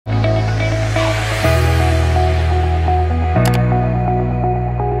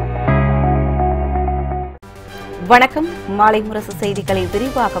வணக்கம். மாலைமுரசு செய்திகளை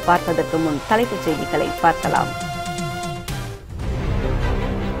விரிவாக பார்ப்பதற்கு முன் தலைப்புச் செய்திகளை பார்க்கலாம்.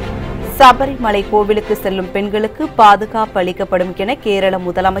 சபரிமலை கோவிலுக்கு செல்லும் பெண்களுக்கு பாதுகாப்பு அளிக்கப்படும் என கேரள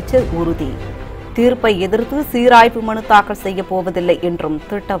முதலமைச்சர் உறுதி. தீர்ப்பை எதிர்த்து சீராய்வு மனு தாக்கல் செய்யப் போவதில்லை என்றும்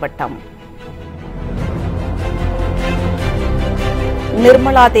திட்டவட்டம்.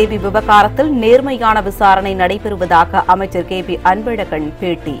 நிர்மலா தேவி விவகாரத்தில் நேர்மையான விசாரணை நடைபெறுவதாக அமைச்சர் கே.பி. அன்பழகன்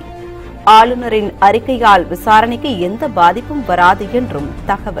பேட்டி. ஆளுநரின் அறிக்கையால் விசாரணைக்கு எந்த பாதிப்பும் வராது என்றும்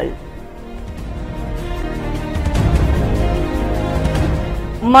தகவல்.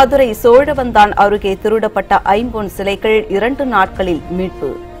 மதுரை சோழவந்தான் அருகே திருடப்பட்ட ஐம்பொன் சிலைகள் 2 நாட்களில்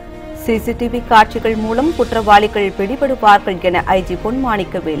மீட்பு. சிசிடிவி காட்சிகள் மூலம் குற்றவாளிகள் பிடிபடுவார்கள் என ஐஜி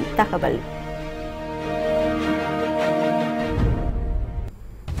பொன்மாணிக்கவேல் தகவல்.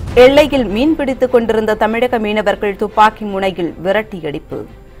 எல்லையில் மீன்பிடித்துக் கொண்டிருந்த தமிழக மீனவர்கள் துப்பாக்கி முனையில் விரட்டியடிப்பு.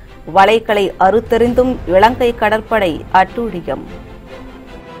 வலைகளை அறுத்தெறிந்தும் இலங்கை கடற்படை அட்டூழியம்.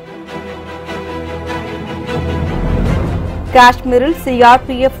 காஷ்மீரில்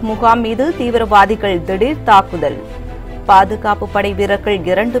சிஆர்பிஎஃப் முகாம் மீது தீவிரவாதிகள் திடீர் தாக்குதல். பாதுகாப்பு படை வீரர்கள்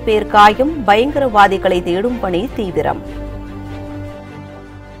 2 பேர் காயம். பயங்கரவாதிகளை தேடும் பணி தீவிரம்.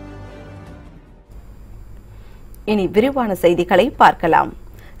 இனி விரிவான செய்திகளை பார்க்கலாம்.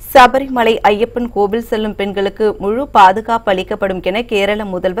 சபரிமலை ஐயப்பன் கோவில் செல்லும் பெண்களுக்கு முழு பாதுகாப்பு அளிக்கப்படும் என கேரள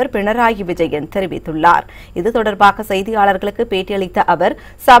முதல்வர் பினராயி விஜயன் தெரிவித்துள்ளார். இது தொடர்பாக செய்தியாளர்களுக்கு பேட்டியளித்த அவர்,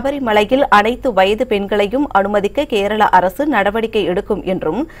 சபரிமலையில் அனைத்து வயது பெண்களையும் அனுமதிக்க கேரள அரசு நடவடிக்கை எடுக்கும்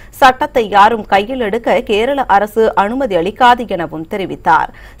என்றும், சட்டத்தை யாரும் கையில் எடுக்க கேரள அரசு அனுமதி அளிக்காது எனவும்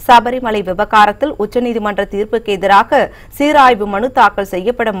தெரிவித்தார். சபரிமலை விவகாரத்தில் உச்சநீதிமன்ற தீர்ப்புக்கு எதிராக சீராய்வு மனு தாக்கல்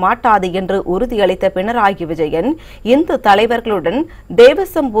செய்யப்பட மாட்டாது என்று உறுதியளித்த பினராயி விஜயன், இந்து தலைவர்களுடன்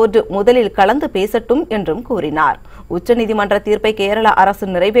தேவசம் போர்டு முதலில் கலந்து பேசட்டும் என்றும் கூறினார். உச்சநீதிமன்ற தீர்ப்பை கேரள அரசு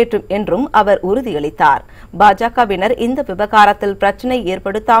நிறைவேற்றும் என்றும் அவர் உறுதியளித்தார். பாஜகவினர் இந்த விவகாரத்தில் பிரச்சினை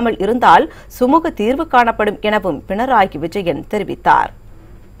ஏற்படுத்தாமல் இருந்தால் சுமூக தீர்வு காணப்படும் எனவும் பினராயி விஜயன் தெரிவித்தார்.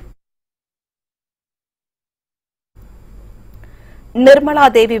 நிர்மலா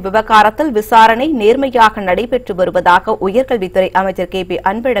தேவி விவகாரத்தில் விசாரணை நேர்மையாக நடைபெற்று வருவதாக உயர்கல்வித்துறை அமைச்சர் கே.பி.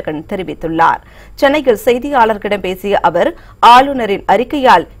 அன்பழகன் தெரிவித்துள்ளார். சென்னையில் செய்தியாளர்களிடம் பேசிய அவர், ஆளுநரின்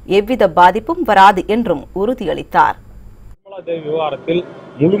அறிக்கையால் எவ்வித பாதிப்பும் வராது என்றும் உறுதியளித்தார். நிர்மலா தேவி விவகாரத்தில்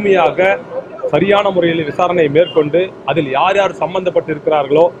முழுமையாக சரியான முறையில் விசாரணை மேற்கொண்டு அதில் யார் யார்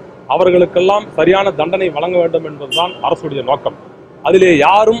சம்பந்தப்பட்டிருக்கிறார்களோ அவர்களுக்கெல்லாம் சரியான தண்டனை வழங்க வேண்டும் என்பதுதான் அரசுடைய நோக்கம். அதிலே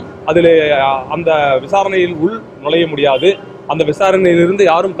யாரும் அந்த விசாரணையில் உள் நுழைய முடியாது. அந்த விசாரணையிலிருந்து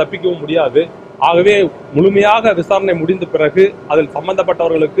யாரும் தப்பிக்கவும் முடியாது. ஆகவே முழுமையாக விசாரணை முடிந்த பிறகு அதில்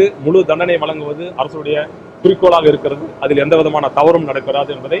சம்பந்தப்பட்டவர்களுக்கு முழு தண்டனை வழங்குவது அரசுடைய குறிக்கோளாக இருக்கிறது. அதில் எந்த விதமான தவறும்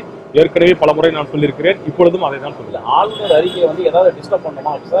நடைபெறாது என்பதை ஏற்கனவே பலமுறை நான் சொல்லியிருக்கிறேன். இப்பொழுதும் அதை தான் சொல்லுவேன். ஆளுநர் அறிக்கையை ஏதாவது டிஸ்டர்ப்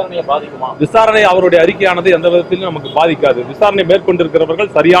பண்ணுமா, விசாரணையை பாதிக்குமா? விசாரணை அவருடைய அறிக்கையானது எந்த விதத்திலும் நமக்கு பாதிக்காது. விசாரணை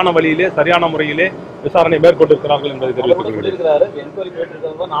மேற்கொண்டிருக்கிறவர்கள் சரியான வழியிலே சரியான முறையிலே விசாரணை மேற்கொண்டிருக்கிறார்கள் என்பதை தெரிவித்திருக்கிறாரு. என்கொயரி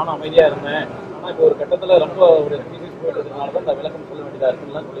கேட்டிருக்கிறது நானும் அமைதியா இருந்தேன். ஆனா இப்போ ஒரு கட்டத்துல ரொம்ப போயிட்டதுனாலதான் இந்த விளக்கம் சொல்ல வேண்டியதா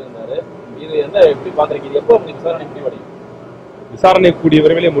இருக்குன்னு சொல்லியிருந்தாரு. இது எப்படி பாக்குறீங்க? எப்போ விசாரணை முடிவடையும்? விசாரணை கூடிய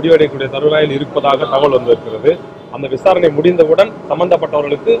விரைவிலே முடிவடையக்கூடிய தருவாயில் இருப்பதாக தகவல் வந்திருக்கிறது. அந்த விசாரணை முடிந்தவுடன்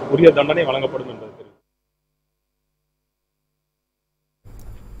சம்பந்தப்பட்டவர்களுக்கு உரிய தண்டனை வழங்கப்படும் என்பது.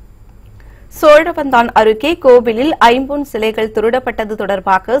 சோழவந்தான் அருகே கோவிலில் ஐம்பொன் சிலைகள் திருடப்பட்டது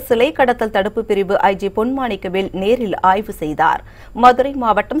தொடர்பாக சிலை கடத்தல் தடுப்பு பிரிவு ஐஜி பொன்மாணிக்கவேல் நேரில் ஆய்வு செய்தார். மதுரை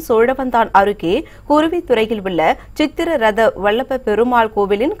மாவட்டம் சோழவந்தான் அருகே குருவித்துறையில் உள்ள சித்திர ரத வல்லப பெருமாள்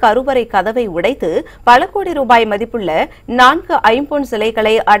கோவிலின் கருவறை கதவை உடைத்து பல கோடி ரூபாய் மதிப்புள்ள 4 ஐம்பொன்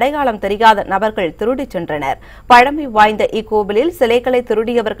சிலைகளை அடையாளம் தெரியாத நபர்கள் திருடிச் சென்றனர். பழமை வாய்ந்த இக்கோவிலில் சிலைகளை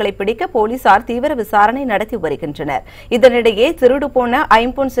திருடியவர்களை பிடிக்க போலீசார் தீவிர விசாரணை நடத்தி வருகின்றனர். இதனிடையே திருடு போன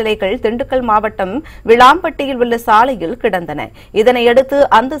ஐம்பொன் சிலைகள் திண்டுக்கல் மாவட்டம் விளாம்பட்டியில் உள்ள சாலையில் கிடந்தன. இதனையடுத்து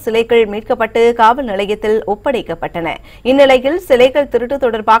அந்த சிலைகள் மீட்கப்பட்டு காவல் நிலையத்தில் ஒப்படைக்கப்பட்டன. இந்நிலையில் சிலைகள் திருட்டு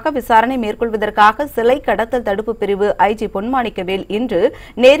தொடர்பாக விசாரணை மேற்கொள்வதற்காக சிலை கடத்தல் தடுப்பு பிரிவு ஐஜி பொன்மாணிக்கவேல் இன்று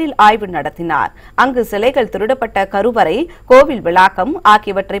நேரில் ஆய்வு நடத்தினார். அங்கு சிலைகள் திருடப்பட்ட கருவறை, கோவில் விளாக்கம்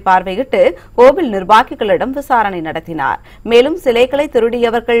ஆகியவற்றை பார்வையிட்டு கோவில் நிர்வாகிகளிடம் விசாரணை நடத்தினார். மேலும் சிலைகளை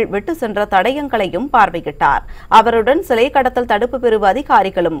திருடியவர்கள் விட்டு சென்ற தடயங்களையும் பார்வையிட்டார். அவருடன் சிலை கடத்தல் தடுப்பு பிரிவு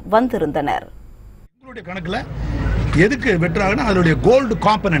அதிகாரிகளும் வந்திருந்தனர். கணக்குல எதுக்கு வெட்டுறாங்கன்னா அதனுடைய கோல்டு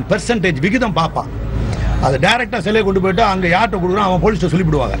காம்பனன்ட் பெர்சன்டேஜ் விகிதம் பார்ப்பான். அதை டைரெக்டாக சிலையை கொண்டு போயிட்டு அங்கே யார்கிட்ட கொடுக்குறோம் அவன் போலீஸ்ட்டை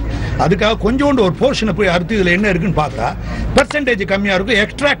சொல்லிவிடுவாங்க. அதுக்காக கொஞ்சோண்டு ஒரு போர்ஷனை போய் அறுத்து இதில் என்ன இருக்குன்னு பார்த்தா பெர்சன்டேஜ் கம்மியாக இருக்கும்.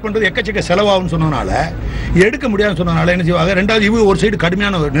 எக்ஸ்ட்ராக்ட் பண்ணுறது எக்கச்சக்க செலவாகும்னு சொன்னனால, எடுக்க முடியாதுன்னு சொன்னனால என்ன செய்வாங்க, ரெண்டாவது இவங்க ஒரு சைடு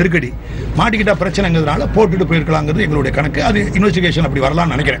கடுமையான ஒரு நெருக்கடி மாட்டிக்கிட்டா பிரச்சனைங்கிறதுனால போட்டுட்டு போயிருக்கலாங்கிறது எங்களுடைய கணக்கு. அது இன்வெஸ்டிகேஷன் அப்படி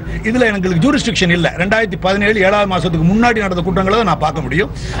வரலாம்னு நினைக்கிறேன். இதில் எங்களுக்கு ஜூரிஸ்டிக்ஷன் இல்லை. 2017 7வது மாதத்துக்கு முன்னாடி நடந்த குற்றங்களை தான் நான் பார்க்க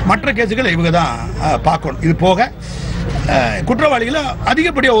முடியும். மற்ற கேஸுகளை இவங்க தான் பார்க்கணும். இது போக குற்றவாளிகளை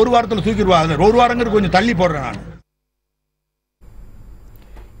அதிகப்படியாக ஒரு வாரத்தில் தூக்கிடுவாங்க. ஒரு வாரங்கிறது கொஞ்சம் தள்ளி போடுறேன் நான்.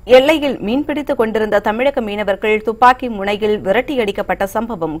 எல்லையில் மீன்பிடித்துக் கொண்டிருந்த தமிழக மீனவர்கள் துப்பாக்கி முனையில் விரட்டியடிக்கப்பட்ட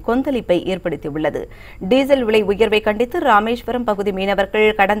சம்பவம் கொந்தளிப்பை ஏற்படுத்தியுள்ளது. டீசல் விலை உயர்வை கண்டித்து ராமேஸ்வரம் பகுதி மீனவர்கள்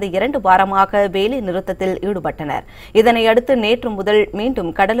கடந்த 2 வாரமாக வேலை நிறுத்தத்தில் ஈடுபட்டனர். இதனையடுத்து நேற்று முதல்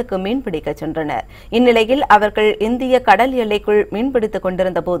மீண்டும் கடலுக்கு மீன்பிடிக்க சென்றனர். இந்நிலையில் அவர்கள் இந்திய கடல் எல்லைக்குள் மீன்பிடித்துக்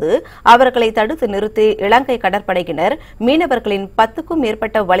கொண்டிருந்த போது அவர்களை தடுத்து நிறுத்தி இலங்கை கடற்படையினர் மீனவர்களின் 10க்கும்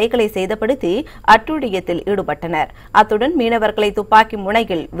மேற்பட்ட வலைகளை சேதப்படுத்தி அட்டூழியத்தில் ஈடுபட்டனர். அத்துடன் மீனவர்களை துப்பாக்கி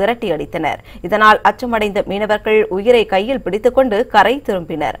முனையில் விரட்டி அடித்தனர். இதனால் அச்சமடைந்த மீனவர்கள் உயிரை கையில் பிடித்துக் கொண்டு கரை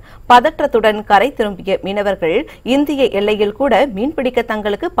திரும்பினர். பதற்றத்துடன் கரை திரும்பிய மீனவர்கள் இந்திய எல்லையில் கூட மீன்பிடிக்க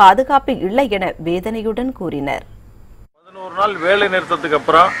தங்களுக்கு பாதுகாப்பு இல்லை என வேதனையுடன் கூறினர். 11 நாள் வேலை நிறுத்தத்துக்கு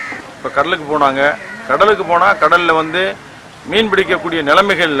அப்புறம் இப்ப கடலுக்கு போனாங்க. கடலுக்கு போனா கடல்ல மீன் பிடிக்கக்கூடிய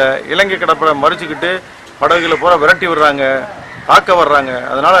நிலைமைகள்ல இலங்கை கடற்படை மறிச்சுக்கிட்டு படகுகளை பூரா விரட்டி விடுறாங்க, தாக்க வர்றாங்க.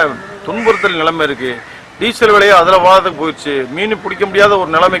 அதனால துன்புறுத்தல் நிலைமை இருக்கு. டீசல் விலையை அதில் வாதத்துக்கு போயிடுச்சு. மீன் பிடிக்க முடியாத ஒரு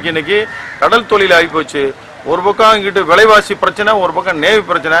நிலைமைக்கு இன்னைக்கு கடல் தொழில் ஆகி போச்சு. ஒரு பக்கம் இங்கிட்டு விலைவாசி பிரச்சனை, ஒரு பக்கம் நேவி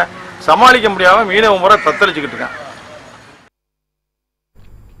பிரச்சனை, சமாளிக்க முடியாம மீனவ முறை தத்தளிச்சுக்கிட்டு இருக்கான்.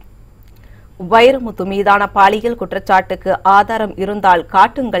 வைரமுத்து மீதான பாலியல் குற்றச்சாட்டுக்கு ஆதாரம் இருந்தால்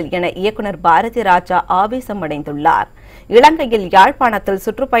காட்டுங்கள் என இயக்குநர் பாரதி ராஜா ஆவேசமடைந்துள்ளார். இலங்கையில் யாழ்ப்பாணத்தில்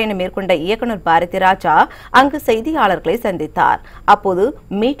சுற்றுப்பயணம் மேற்கொண்ட இயக்குநர் பாரதி ராஜா அங்கு செய்தியாளர்களை சந்தித்தார். அப்போது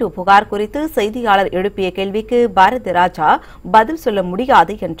மீட்டு புகார் குறித்து செய்தியாளர் எழுப்பிய கேள்விக்கு பாரதி ராஜா பதில் சொல்ல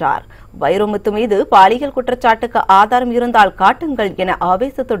முடியாது என்றார். வைரமுத்து மீது பாலியல் குற்றச்சாட்டுக்கு ஆதாரம் இருந்தால் காட்டுங்கள் என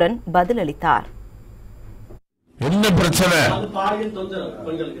ஆவேசத்துடன் பதிலளித்தார். என்ன பிரச்சனை?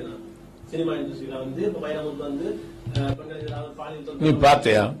 நீ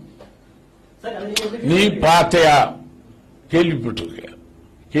பார்த்தியா? கேள்விப்பட்டிருக்கேன்.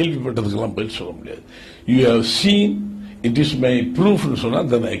 கேள்விப்பட்டதுக்கெல்லாம் பதில் சொல்ல முடியாது. You have seen, it is my proof னு சொன்னா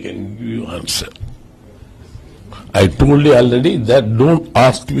then I can give you answer. I told you already that don't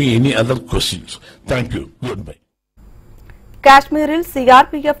ask me any other questions. Thank you. Goodbye. காஷ்மீரில்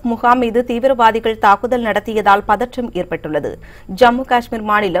சிஆர்பிஎஃப் முகாம் மீது தீவிரவாதிகள் தாக்குதல் நடத்தியதால் பதற்றம் ஏற்பட்டுள்ளது. ஜம்மு காஷ்மீர்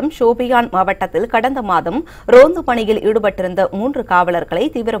மாநிலம் ஷோபியான் மாவட்டத்தில் கடந்த மாதம் ரோந்து பணியில் ஈடுபட்டிருந்த 3 காவலர்களை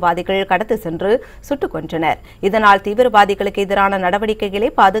தீவிரவாதிகள் கடத்தி சென்று சுட்டுக் கொன்றனர். இதனால் தீவிரவாதிகளுக்கு எதிரான நடவடிக்கைகளை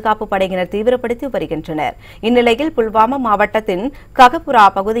பாதுகாப்பு படையினர் தீவிரப்படுத்தி வருகின்றனர். இந்நிலையில் புல்வாமா மாவட்டத்தின் ககபுரா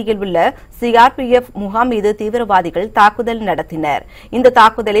பகுதியில் உள்ள சிஆர்பிஎஃப் முகாம் மீது தீவிரவாதிகள் தாக்குதல் நடத்தினர். இந்த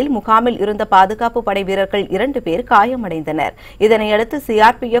தாக்குதலில் முகாமில் இருந்த பாதுகாப்பு படை வீரர்கள் 2 பேர் காயமடைந்தனர். இதனையடுத்து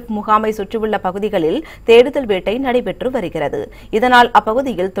சிஆர்பிஎஃப் முகாமை சுற்றியுள்ள பகுதிகளில் தேடுதல் வேட்டை நடைபெற்று வருகிறது. இதனால்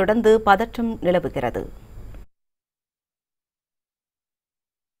அப்பகுதியில் தொடர்ந்து பதற்றம் நிலவுகிறது.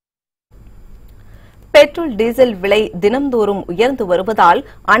 பெட்ரோல் டீசல் விலை தினம்தோறும் உயர்ந்து வருவதால்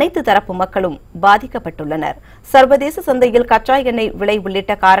அனைத்து தரப்பு மக்களும் பாதிக்கப்பட்டுள்ளனர். சர்வதேச சந்தையில் கச்சா எண்ணெய் விலை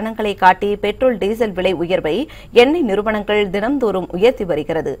உள்ளிட்ட காரணங்களை காட்டி பெட்ரோல் டீசல் விலை உயர்வை எண்ணெய் நிறுவனங்கள் தினம்தோறும் உயர்த்தி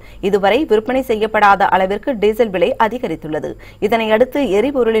வருகிறது. இதுவரை விற்பனை செய்யப்படாத அளவிற்கு டீசல் விலை அதிகரித்துள்ளது. இதனையடுத்து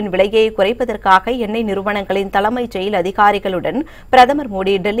எரிபொருளின் விலையை குறைப்பதற்காக எண்ணெய் நிறுவனங்களின் தலைமைச் செயல் அதிகாரிகளுடன் பிரதமர்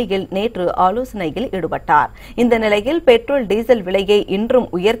மோடி டெல்லியில் நேற்று ஆலோசனையில் ஈடுபட்டார். இந்த நிலையில் பெட்ரோல் டீசல் விலையை இன்றும்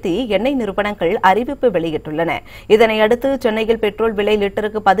உயர்த்தி எண்ணெய் நிறுவனங்கள் அறிவிப்பு வெளியிட்டுள்ளன. இதனையடுத்து சென்னையில் பெட்ரோல் விலை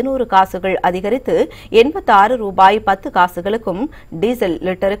லிட்டருக்கு 11 காசுகள் அதிகரித்து 86 ரூபாய் 10 காசுகளுக்கும், டீசல்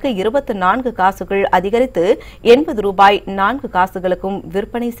லிட்டருக்கு 24 காசுகள் அதிகரித்து 80 ரூபாய் 4 காசுகளுக்கும்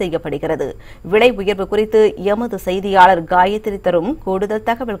விற்பனை செய்யப்படுகிறது. விலை உயர்வு குறித்து எமது செய்தியாளர் காயத்ரி தரும் கூடுதல்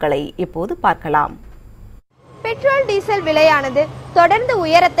தகவல்களை இப்போது பார்க்கலாம். பெட்ரோல் டீசல் விலையானது தொடர்ந்து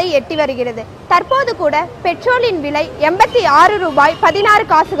உயரத்தை எட்டி வருகிறது. தற்போது கூட பெட்ரோலின் விலை 86 ரூபாய் 16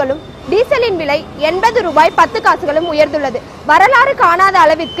 காசுகளும், டீசலின் விலை 80 ரூபாய் 10 காசுகளும் உயர்ந்துள்ளது. வரலாறு காணாத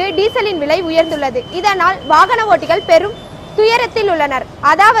அளவிற்கு டீசலின் விலை உயர்ந்துள்ளது. இதனால் வாகன ஓட்டிகள் பெரும் துயரத்தில் உள்ளனர்.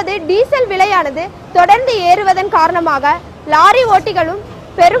 அதாவது டீசல் விலையானது தொடர்ந்து ஏறுவதன் காரணமாக லாரி ஓட்டிகளும்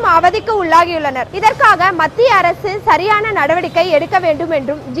பெரும் அவதிக்கு உள்ளாகியுள்ளனர். இதற்காக மத்திய அரசு சரியான நடவடிக்கை எடுக்க வேண்டும்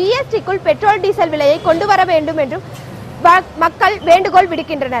என்றும் ஜிஎஸ்டிக்குள் பெட்ரோல் டீசல் விலையை கொண்டு வர வேண்டும் என்றும் மக்கள் வேண்டுகோள்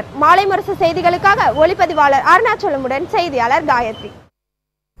விடுக்கின்றனர். மாலைமுரசு செய்திகளுக்காக ஒளிப்பதிவாளர் அருணாச்சலமுடன் செய்தியாளர் காயத்ரி.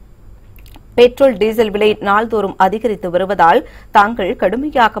 பெட்ரோல் டீசல் விலை நாள்தோறும் அதிகரித்து வருவதால் தாங்கள்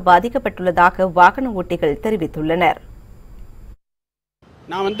கடுமையாக பாதிக்கப்பட்டுள்ளதாக வாகன ஓட்டிகள் தெரிவித்துள்ளனர்.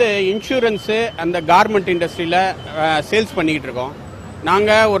 நான் வந்து இன்சூரன்ஸு அந்த கார்மெண்ட் இண்டஸ்ட்ரியில் சேல்ஸ் பண்ணிக்கிட்டு இருக்கோம்.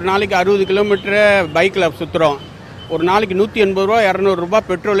 நாங்கள் ஒரு நாளைக்கு 60 கிலோமீட்டரு பைக்கில் சுற்றுறோம். ஒரு நாளைக்கு 180 ரூபா 200 ரூபாய்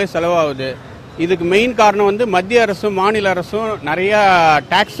பெட்ரோலே செலவாகுது. இதுக்கு மெயின் காரணம் வந்து மத்திய அரசும் மாநில அரசும் நிறையா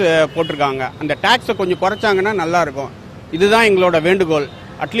டேக்ஸ் போட்டிருக்காங்க. அந்த டேக்ஸை கொஞ்சம் குறைச்சாங்கன்னா நல்லாயிருக்கும். இதுதான் எங்களோட வேண்டுகோள்.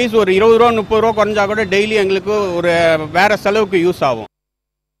 அட்லீஸ்ட் ஒரு 20 ரூபா 30 ரூபா குறைஞ்சா கூட டெய்லி எங்களுக்கு ஒரு வேற செலவுக்கு யூஸ் ஆகும்.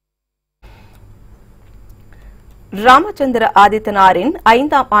 ராமச்சந்திர ஆதித்தனாரின்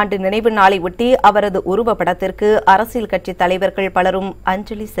 5ஆம் ஆண்டு நினைவு நாளை ஒட்டி அவரது உருவப்படத்திற்கு அரசியல் கட்சி தலைவர்கள் பலரும்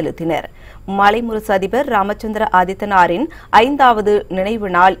அஞ்சலி செலுத்தினர். மலைமுரசு அதிபர் ராமச்சந்திர ஆதித்தனாரின் 5வது நினைவு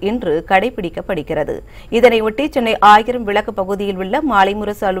நாள் இன்று கடைபிடிக்கப்படுகிறது. இதனையொட்டி சென்னை 1000 விளக்கு பகுதியில் உள்ள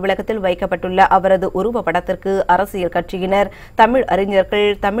மலைமுரசு அலுவலகத்தில் வைக்கப்பட்டுள்ள அவரது உருவப்படத்திற்கு அரசியல் கட்சியினர், தமிழ் அறிஞர்கள்,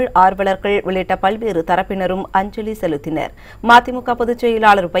 தமிழ் ஆர்வலர்கள் உள்ளிட்ட பல்வேறு தரப்பினரும் அஞ்சலி செலுத்தினர். மதிமுக பொதுச்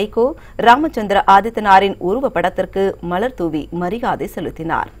செயலாளர் வைகோ ராமச்சந்திர ஆதித்தனாரின் உருவப்படத்திற்கு மலர் தூவி மரியாதை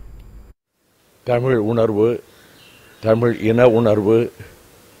செலுத்தினார். தமிழ் உணர்வு, தமிழ் இன உணர்வு,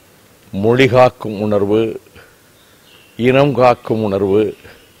 மொழி காக்கும் உணர்வு, இனம் காக்கும் உணர்வு,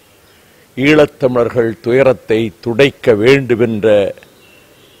 ஈழத்தமிழர்கள் துயரத்தை துடைக்க வேண்டுமென்ற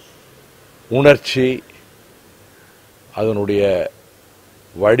உணர்ச்சி, அதனுடைய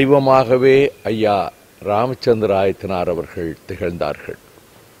வடிவமாகவே ஐயா ராமச்சந்திர ஆதித்தனார் அவர்கள் திகழ்ந்தார்கள்.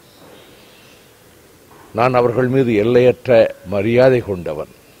 நான் அவர்கள் மீது எல்லையற்ற மரியாதை கொண்டவன்.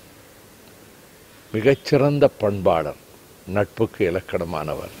 மிகச்சிறந்த பண்பாளர், நட்புக்கு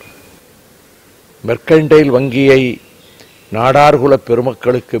இலக்கணமானவர். மெர்கண்டைல் வங்கியை நாடார்குல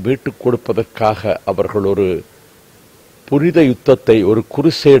பெருமக்களுக்கு மீட்டுக் கொடுப்பதற்காக அவர்கள் ஒரு புனித யுத்தத்தை, ஒரு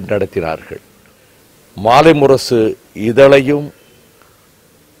குருசேட் நடத்தினார்கள். மாலைமுரசு இதழையும்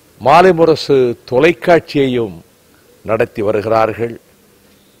மாலைமுரசு தொலைக்காட்சியையும் நடத்தி வருகிறார்கள்.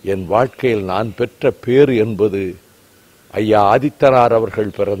 என் வாழ்க்கையில் நான் பெற்ற பேறு என்பது ஐயா ஆதித்தனார் அவர்கள்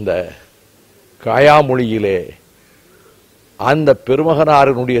பிறந்த காயாமொழியிலே அந்த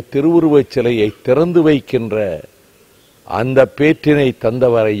பெருமகனாரினுடைய திருவுருவச் சிலையை திறந்து வைக்கின்ற அந்த பேற்றினை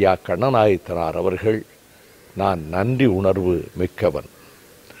தந்தவர் ஐயா கண்ணனாதித்தனார் அவர்கள். நான் நன்றி உணர்வு மிக்கவன்.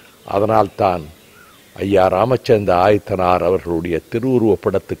 அதனால்தான் ஐயா ராமச்சந்திர ஆதித்தனார் அவர்களுடைய திருவுருவப்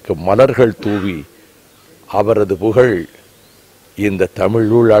படத்துக்கு மலர்கள் தூவி அவரது புகழ் இந்த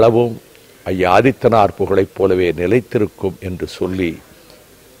தமிழ் அளவும் ஐயா ஆதித்தனார் புகழைப் போலவே நிலைத்திருக்கும் என்று சொல்லி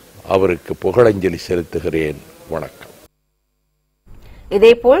அவருக்கு புகழஞ்சலி செலுத்துகிறேன். வணக்கம்.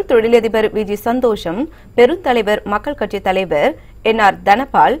 இதேபோல் தொழிலதிபர் விஜி சந்தோஷம், பெருந்தலைவர் மக்கள் கட்சி தலைவர் NR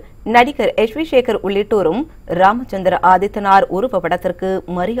தனபால், நடிகர் HV சேகர் உள்ளிட்டோரும் ராமச்சந்திர ஆதித்தனார் உருவப்படத்திற்கு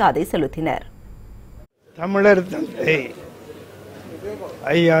மரியாதை செலுத்தினர். தமிழர் தந்தை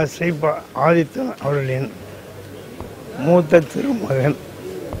ஐயா சைபா ஆதித்தனார் அவர்களின் மூத்த திருமகன்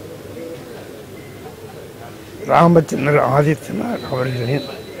ராமச்சந்திர ஆதித்தனார் அவர்களின்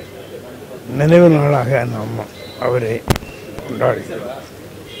நினைவு நாளாக நாம் அவரை கொண்டாடுகிறோம்.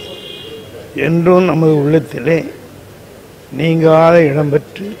 என்றும் நமது உள்ளத்திலே நீங்காத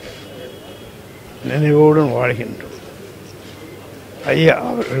இடம்பெற்று நினைவோடு வாழ்கின்றோம். ஐயா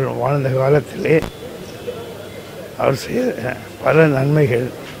அவர்கள் வாழ்ந்த காலத்திலே அவர் செய்த பல நன்மைகள்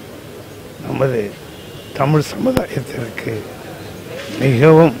நமது தமிழ் சமுதாயத்திற்கு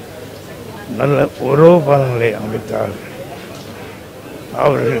மிகவும் நல்ல உறவு பாலங்களை அமைத்தார்கள்.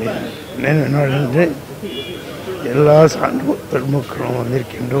 அவர்களின் நினைவு நாள் என்று எல்லா சான்று பெருமக்களும்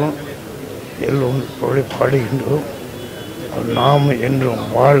வந்திருக்கின்றோம். எல்லோரும் புகழை பாடுகின்றோம். நாம் என்றும்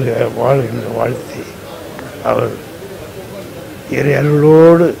வாழ்க வாழ்கின்ற வாழ்த்தை அவர் இறை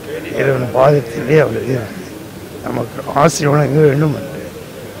அருளோடு இறைவன் பாதத்திலே அவர் நமக்கு ஆசி வழங்க வேண்டும் என்று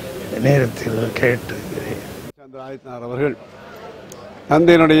நேரத்தில் கேட்டுகிறேன். ஆதித்தனார் அவர்கள்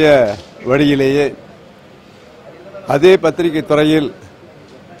தந்தையினுடைய வழியிலேயே அதே பத்திரிகை துறையில்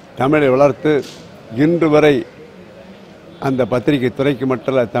தமிழை வளர்த்து இன்று வரை அந்த பத்திரிகை துறைக்கு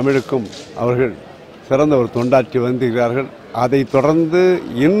மட்டுமல்ல தமிழுக்கும் அவர்கள் சிறந்த ஒரு தொண்டாற்றி வந்திருக்கிறார்கள். அதைத் தொடர்ந்து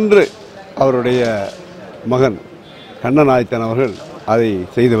இன்று அவருடைய மகன் கண்ணன் அவர்கள் அதை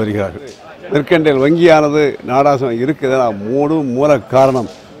செய்து வருகிறார்கள். மெர்கண்டைல் வங்கியானது நாடாசம் இருக்கிறதா மூல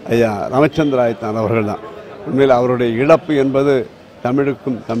காரணம் ஐயா ராமச்சந்திர ஆதித்தனார் அவர்கள் தான். உண்மையில் அவருடைய இழப்பு என்பது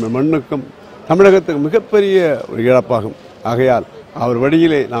தமிழுக்கும் தமிழ் மண்ணுக்கும் தமிழகத்துக்கு மிகப்பெரிய ஒரு இழப்பாகும். ஆகையால் அவர்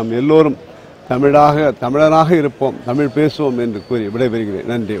வழியிலே நாம் எல்லோரும் தமிழனாக இருப்போம், தமிழ் பேசுவோம் என்று கூறி விடைபெறுகிறேன்.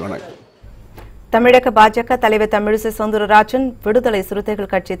 நன்றி, வணக்கம். தமிழக பாஜக தலைவர் தமிழிசை சவுந்தரராஜன், விடுதலை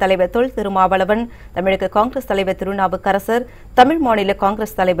சிறுத்தைகள் கட்சி தலைவர் தொல் திருமாவளவன், தமிழக காங்கிரஸ் தலைவர் திருநாவுக்கரசர், தமிழ் மாநில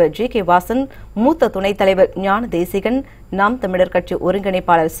காங்கிரஸ் தலைவர் GK வாசன், மூத்த துணைத் தலைவர் ஞான தேசிகன், நாம் தமிழர் கட்சி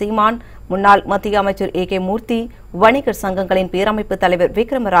ஒருங்கிணைப்பாளர் சீமான், முன்னாள் மத்திய அமைச்சர் ஏ.கே. மூர்த்தி, வணிகர் சங்கங்களின் பேரமைப்பு தலைவர்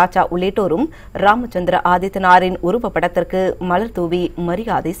விக்ரமராஜா உள்ளிட்டோரும் ராமச்சந்திர ஆதித்தனாரின் உருவப்படத்திற்கு மலர் தூவி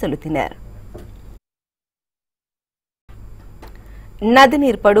மரியாதை செலுத்தினர்.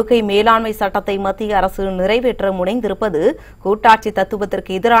 நதிநீர் படுகை மேலாண்மை சட்டத்தை மத்திய அரசு நிறைவேற்ற முனைந்திருப்பது கூட்டாட்சி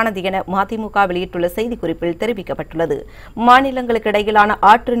தத்துவத்திற்கு எதிரானது என மதிமுக வெளியிட்டுள்ள செய்திக்குறிப்பில் தெரிவிக்கப்பட்டுள்ளது. மாநிலங்களுக்கு இடையிலான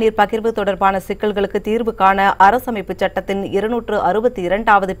ஆற்று நீர் பகிர்வு தொடர்பான சிக்கல்களுக்கு தீர்வு காண அரசமைப்பு சட்டத்தின்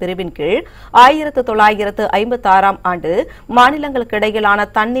 262வது பிரிவின் கீழ் 1956ஆம் ஆண்டு மாநிலங்களுக்கு இடையிலான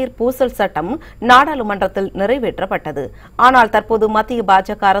தண்ணீர் பூசல் சட்டம் நாடாளுமன்றத்தில் நிறைவேற்றப்பட்டது. ஆனால் தற்போது மத்திய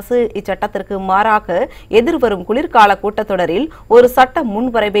பாஜக அரசு இச்சட்டத்திற்கு மாறாக எதிர்வரும் குளிர்கால கூட்டத்தொடரில் ஒரு சட்ட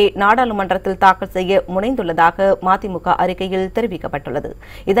முன்வரைவை நாடாளுமன்றத்தில் தாக்கல் செய்ய முனைந்துள்ளதாக மதிமுக அறிக்கையில் தெரிவிக்கப்பட்டுள்ளது.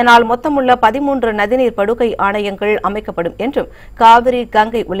 இதனால் மொத்தமுள்ள 13 நதிநீர் படுகை ஆணையங்கள் அமைக்கப்படும் என்றும் காவிரி,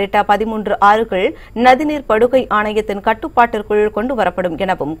 கங்கை உள்ளிட்ட 13 ஆறுகள் நதிநீர் படுகை ஆணையத்தின் கட்டுப்பாட்டிற்குள் கொண்டுவரப்படும்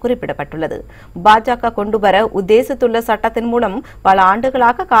எனவும் குறிப்பிடப்பட்டுள்ளது. பாஜக கொண்டுவர உத்தேசித்துள்ள சட்டத்தின் மூலம் பல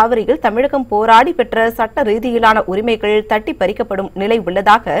ஆண்டுகளாக காவிரியில் தமிழகம் போராடி பெற்ற சட்ட ரீதியிலான உரிமைகள் தட்டி பறிக்கப்படும் நிலை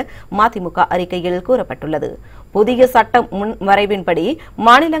உள்ளதாக மதிமுக அறிக்கையில் கூறப்பட்டுள்ளது. புதிய சட்ட முன்வரைவின்படி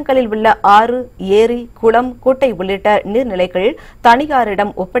மாநிலங்களில் உள்ள ஆறு, ஏரி, குளம், குட்டை உள்ளிட்ட நீர்நிலைகள்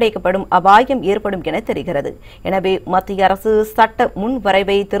தனியாரிடம் ஒப்படைக்கப்படும் அபாயம் ஏற்படும் என தெரிகிறது. எனவே மத்திய அரசு சட்ட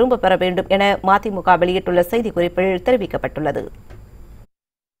முன்வரைவை திரும்பப் பெற வேண்டும் என மதிமுக வெளியிட்டுள்ள செய்திக்குறிப்பில் தெரிவிக்கப்பட்டுள்ளது.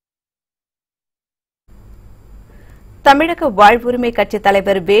 தமிழக வாழ்வுரிமை கட்சித்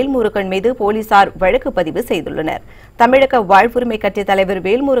தலைவர் வேல்முருகன் மீது போலீசார் வழக்கு பதிவு செய்துள்ளனர். தமிழக வாழ்வுரிமை கட்சித் தலைவர்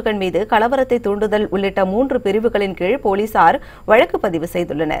வேல்முருகன் மீது கலவரத்தை தூண்டுதல் உள்ளிட்ட 3 பிரிவுகளின் கீழ் போலீசார் வழக்கு பதிவு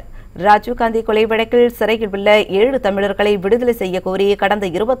செய்துள்ளனர். ராஜீவ்காந்தி கொலை வழக்கில் சிறையில் உள்ள 7 தமிழர்களை விடுதலை செய்ய கோரி கடந்த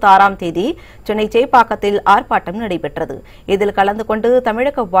 26ஆம் தேதி சென்னை சேப்பாக்கத்தில் ஆர்ப்பாட்டம் நடைபெற்றது. இதில் கலந்து கொண்டு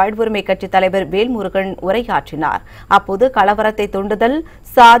தமிழக வாழ்வுரிமை கட்சித் தலைவர் வேல்முருகன் உரையாற்றினார். அப்போது கலவரத்தை தூண்டுதல்,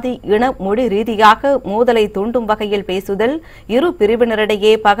 சாதி, இன, மொழி ரீதியாக மோதலை தூண்டும் வகையில் பேசுதல், இரு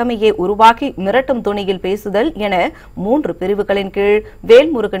பிரிவினரிடையே பகைமையை உருவாக்கி மிரட்டும் துணியில் பேசுதல் என 3 பிரிவுகளின் கீழ்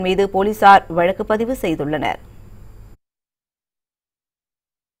வேல்முருகன் மீது போலீசார் வழக்கு பதிவு செய்துள்ளனர்.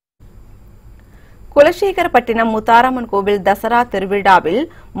 குலசேகரப்பட்டினம் முத்தாரம்மன் கோவில் தசரா திருவிழாவில்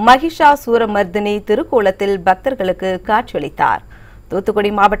மகிஷாசூரமர்தினி திருக்கோலத்தில் பக்தர்களுக்கு காட்சியளித்தார். தூத்துக்குடி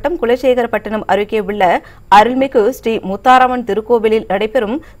மாவட்டம் குலசேகரப்பட்டினம் அருகே உள்ள அருள்மிகு ஸ்ரீ முத்தாரம்மன் திருக்கோவிலில்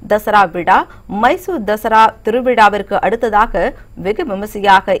நடைபெறும் தசரா விழா மைசூர் தசரா திருவிழாவிற்கு அடுத்ததாக வெகு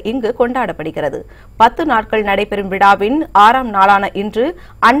விமர்சையாக இங்கு கொண்டாடப்படுகிறது. 10 நாட்கள் நடைபெறும் விழாவின் 6ஆம் நாளான இன்று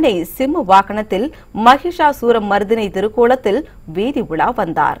அன்னை சிம்ம வாகனத்தில் மகிஷாசூரமர்தினி திருக்கோலத்தில் வீதி உலா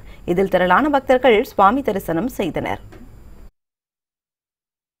வந்தார். இதில் திரளான பக்தர்கள் சுவாமி தரிசனம் செய்தனர்.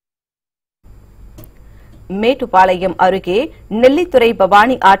 மேட்டுப்பாளையம் அருகே நெல்லித்துறை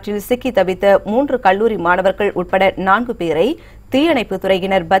பவானி ஆற்றில் சிக்கி தவித்த 3 கல்லூரி மாணவர்கள் உட்பட 4 பேரை தீயணைப்புத்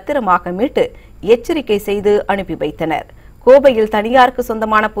துறையினர் பத்திரமாக மீட்டு எச்சரிக்கை செய்து அனுப்பி வைத்தனர். கோவையில் தனியாருக்கு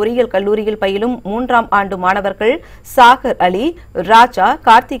சொந்தமான பொறியியல் கல்லூரியில் பயிலும் 3ஆம் ஆண்டு மாணவர்கள் சாகர் அலி, ராஜா,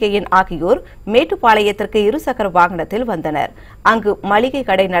 கார்த்திகேயன் ஆகியோர் மேட்டுப்பாளையத்திற்கு இருசக்கர வாகனத்தில் வந்தனர். அங்கு மளிகை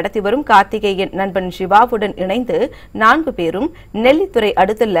கடை நடத்தி வரும் கார்த்திகேயன் நண்பன் சிவாவுடன் இணைந்து 4 பேரும் நெல்லித்துறை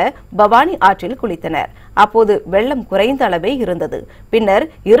அடுத்துள்ள பவானி ஆற்றில் குளித்தனர். அப்போது வெள்ளம் குறைந்த அளவே இருந்தது. பின்னர்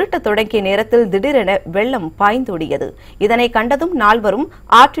இருட்டத் தொடங்கிய நேரத்தில் திடீரென வெள்ளம் பாய்ந்தோடியது. இதனை கண்டதும் 4வரும்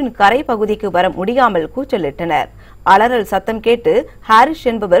ஆற்றின் கரை பகுதிக்கு வர முடியாமல் கூச்சலிட்டனர். அலறல் சத்தம் கேட்டு ஹாரிஸ்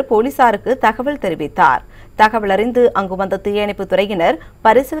என்பவர் போலீசாருக்கு தகவல் தெரிவித்தார். தகவல் அறிந்து அங்கு வந்த தீயணைப்பு துறையினர்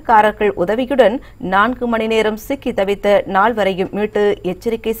பரிசல்காரர்கள் உதவியுடன் 4 மணி நேரம் சிக்கி தவித்த 4வரையும் மீட்டு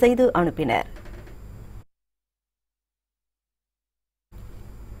எச்சரிக்கை செய்து அனுப்பினர்.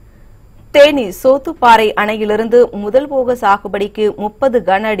 தேனி சோத்துப்பாறை அணையிலிருந்து முதல் போக சாகுபடிக்கு 30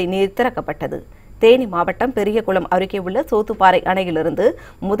 கன அடி நீர் திறக்கப்பட்டது. தேனி மாவட்டம் பெரியகுளம் அருகே உள்ள சோத்துப்பாறை அணையிலிருந்து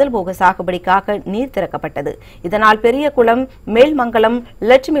முதல் போக சாகுபடிக்காக நீர் திறக்கப்பட்டது. இதனால் பெரியகுளம், மேல்மங்கலம்,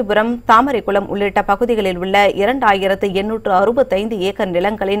 லட்சுமிபுரம், தாமரைக்குளம் உள்ளிட்ட பகுதிகளில் உள்ள 2865 ஏக்கர்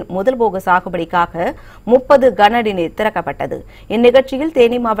நிலங்களின் முதல் போக சாகுபடிக்காக 30 கன அடி நீர் திறக்கப்பட்டது. இந்நிகழ்ச்சியில்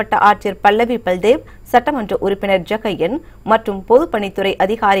தேனி மாவட்ட ஆட்சியர் பல்லவி பல்தேவ், சட்டமன்ற உறுப்பினர் ஜக்கையன் மற்றும் பொதுப்பணித்துறை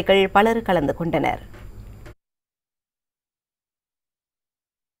அதிகாரிகள் பலர் கலந்து கொண்டனர்.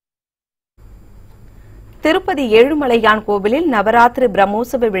 திருப்பதி ஏழுமலையான் கோவிலில் நவராத்திரி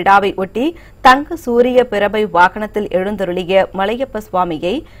பிரம்மோற்சவ விழாவை ஒட்டி தங்க சூரிய பிரபை வாகனத்தில் எழுந்தருளிய மலையப்ப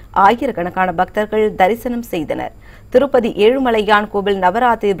சுவாமியை ஆயிரக்கணக்கான பக்தர்கள் தரிசனம் செய்தனர். திருப்பதி ஏழுமலையான் கோவில்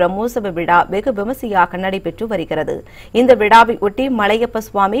நவராத்திரி பிரம்மோற்சவ விழா வெகு விமர்சையாக நடைபெற்று வருகிறது. இந்த விழாவை ஒட்டி மலையப்ப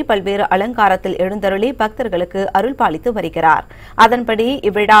சுவாமி பல்வேறு அலங்காரத்தில் எழுந்தருளி பக்தர்களுக்கு அருள்பாலித்து வருகிறார். அதன்படி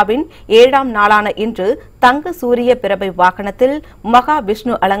இவ்விழாவின் 7ஆம் நாளான இன்று தங்க சூரிய பிரபை வாகனத்தில் மகா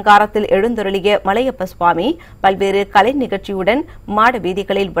விஷ்ணு அலங்காரத்தில் எழுந்தருளிய மலையப்ப சுவாமி பல்வேறு கலை நிகழ்ச்சியுடன் மாட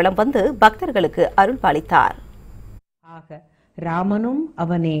வீதிகளில் வலம் வந்து பக்தர்களுக்கு அருள்பாலித்தார். ராமனும்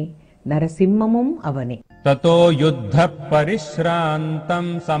அவனே, நரசிம்மமும் அவனே. ततो युद्ध परिश्रान्तं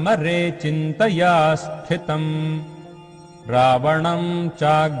समरे चिन्तया स्थितं रावणं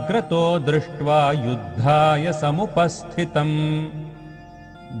चाग्रतो दृष्ट्वा युद्धाय समुपस्थितं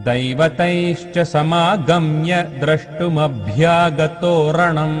दैवतैश्च समागम्य द्रष्टुमभ्यागतो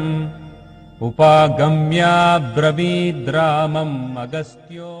रणम् उपागम्याब्रवीद्रामम्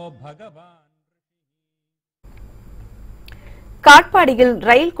अगस्त्यो भगवान्. காட்பாடியில்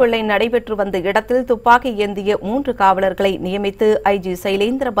ரயில் கொள்ளை நடைபெற்று வந்த இடத்தில் துப்பாக்கி ஏந்திய 3 காவலர்களை நியமித்து ஐஜி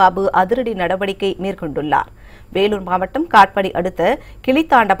சைலேந்திரபாபு அதிரடி நடவடிக்கை மேற்கொண்டுள்ளார். வேலூர் மாவட்டம் காட்பாடி அடுத்த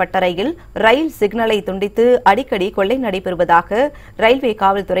கிளித்தாண்டப்பட்டறையில் ரயில் சிக்னலை துண்டித்து அடிக்கடி கொள்ளை நடைபெறுவதாக ரயில்வே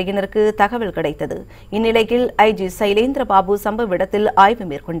காவல்துறையினருக்கு தகவல் கிடைத்தது. இந்நிலையில் ஐஜி சைலேந்திரபாபு சம்பவ இடத்தில் ஆய்வு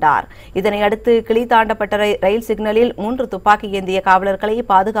மேற்கொண்டார். இதனையடுத்து கிளித்தாண்டப்பட்டறை ரயில் சிக்னலில் 3 துப்பாக்கி ஏந்திய காவலர்களை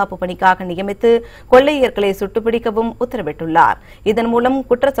பாதுகாப்பு பணிக்காக நியமித்து கொள்ளையர்களை சுட்டுப்பிடிக்கவும் உத்தரவிட்டுள்ளார். இதன் மூலம்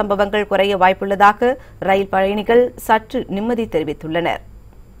குற்ற சம்பவங்கள் குறைய வாய்ப்புள்ளதாக ரயில் பயணிகள் சற்று நிம்மதி தெரிவித்துள்ளனர்.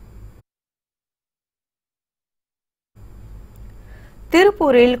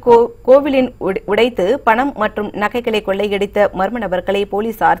 திருப்பூரில் கோவிலின் உடைத்து பணம் மற்றும் நகைகளை கொள்ளையடித்த மர்ம நபர்களை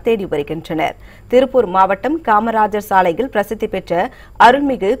போலீசார் தேடி வருகின்றனர். திருப்பூர் மாவட்டம் காமராஜர் சாலையில் பிரசித்தி பெற்ற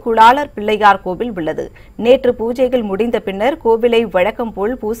அருள்மிகு குளாளர் பிள்ளையார் கோவில் உள்ளது. நேற்று பூஜைகள் முடிந்த பின்னர் கோவிலை வழக்கம்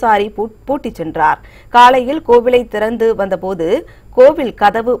போல் பூசாரி பூட்டிச் சென்றார். காலையில் கோவிலை திறந்து வந்தபோது கோவில்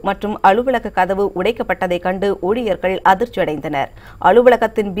கதவு மற்றும் அலுவலக கதவு உடைக்கப்பட்டதைக் கண்டு ஊழியர்கள் அதிர்ச்சியடைந்தனர்.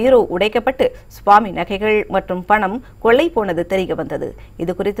 அலுவலகத்தின் பீரோ உடைக்கப்பட்டு சுவாமி நகைகள் மற்றும் பணம் கொள்ளை போனது தெரியவந்தது.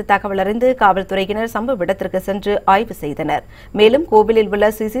 இதுகுறித்து தகவல் அறிந்து காவல்துறையினர் சம்பவ இடத்திற்கு சென்று ஆய்வு செய்தனர். மேலும் கோவிலில்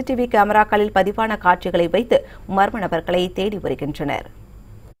உள்ள சிசிடிவி கேமராக்களில் பதிவான காட்சிகளை வைத்து மர்ம நபர்களை தேடி வருகின்றனர்.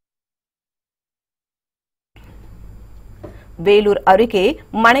 வேலூர் அருகே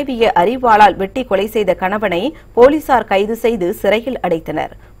மனைவியை அரிவாளால் வெட்டி கொலை செய்த கணவனை போலீசார் கைது செய்து சிறையில்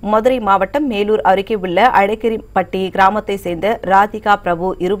அடைத்தனர். மதுரை மாவட்டம் மேலூர் அருகே உள்ள அழகிரிப்பட்டி கிராமத்தை சேர்ந்த ராதிகா பிரபு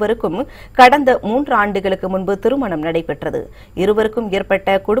இருவருக்கும் கடந்த 3 ஆண்டுகளுக்கு முன்பு திருமணம் நடைபெற்றது. இருவருக்கும் ஏற்பட்ட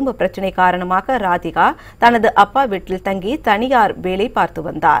குடும்ப பிரச்சினை காரணமாக ராதிகா தனது அப்பா வீட்டில் தங்கி தனியார் வேலை பார்த்து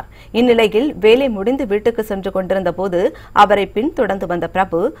வந்தார். இந்நிலையில் வேலை முடிந்து வீட்டுக்கு சென்று கொண்டிருந்த போது அவரை பின்தொடர்ந்து வந்த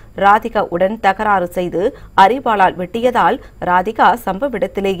பிரபு ராதிகா உடன் தகராறு செய்து அரிவாளால் வெட்டியதால் ராதிகா சம்பவ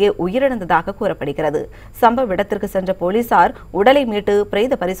இடத்திலேயே உயிரிழந்ததாக கூறப்படுகிறது. சம்பவ இடத்திற்கு சென்ற போலீசார் உடலை மீட்டு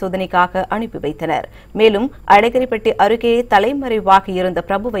பிரேத பரிசோதனைக்காக அனுப்பி வைத்தனர். மேலும் அழகிரிப்பட்டி அருகே தலைமறைவாக இருந்த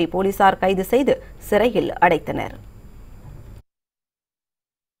பிரபுவை போலீசார் கைது செய்து சிறையில் அடைத்தனர்.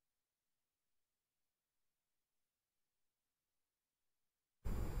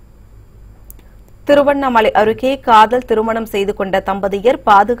 திருவண்ணாமலை அருகே காதல் திருமணம் செய்து கொண்ட தம்பதியர்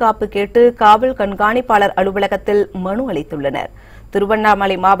பாதுகாப்பு கேட்டு காவல் கண்காணிப்பாளர் அலுவலகத்தில் மனு அளித்துள்ளனர்.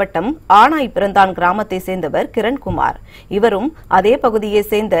 திருவண்ணாமலை மாவட்டம் ஆனாய் பிறந்தான் கிராமத்தை சேர்ந்தவர் கிரண்குமார். இவரும் அதே பகுதியை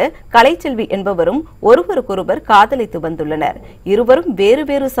சேர்ந்த கலைச்செல்வி என்பவரும் ஒருவருக்கொருவர் காதலித்து வந்துள்ளனர். இருவரும் வேறு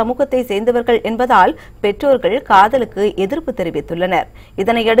வேறு சமூகத்தை சேர்ந்தவர்கள் என்பதால் பெற்றோர்கள் காதலுக்கு எதிர்ப்பு தெரிவித்துள்ளனர்.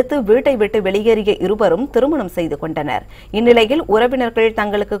 இதனையடுத்து வீட்டை விட்டு வெளியேறிய இருவரும் திருமணம் செய்து கொண்டனர். இந்நிலையில் உறவினர்கள்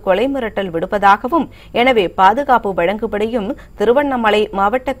தங்களுக்கு கொலை மிரட்டல் விடுப்பதாகவும் எனவே பாதுகாப்பு வழங்கும்படியும் திருவண்ணாமலை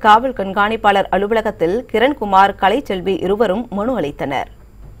மாவட்ட காவல் கண்காணிப்பாளர் அலுவலகத்தில் கிரண்குமார் கலைச்செல்வி இருவரும் மனு அளித்தனர்.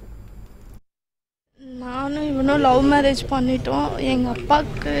 நானும் இவனும் லவ் மேரேஜ் பண்ணிட்டோம். எங்கள்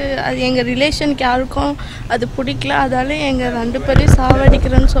அப்பாவுக்கு அது எங்கள் ரிலேஷனுக்கு யாருக்கும் அது பிடிக்கல. அதால எங்கள் 2 பேரையும்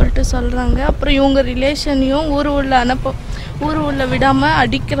சாவடிக்கிறேன்னு சொல்லிட்டு சொல்கிறாங்க. அப்புறம் இவங்க ரிலேஷனையும் ஊர் உள்ள விடாமல்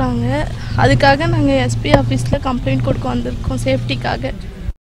அடிக்கிறாங்க. அதுக்காக நாங்கள் எஸ்பி ஆஃபீஸில் கம்ப்ளைண்ட் கொடுக்க வந்திருக்கோம் சேஃப்டிக்காக.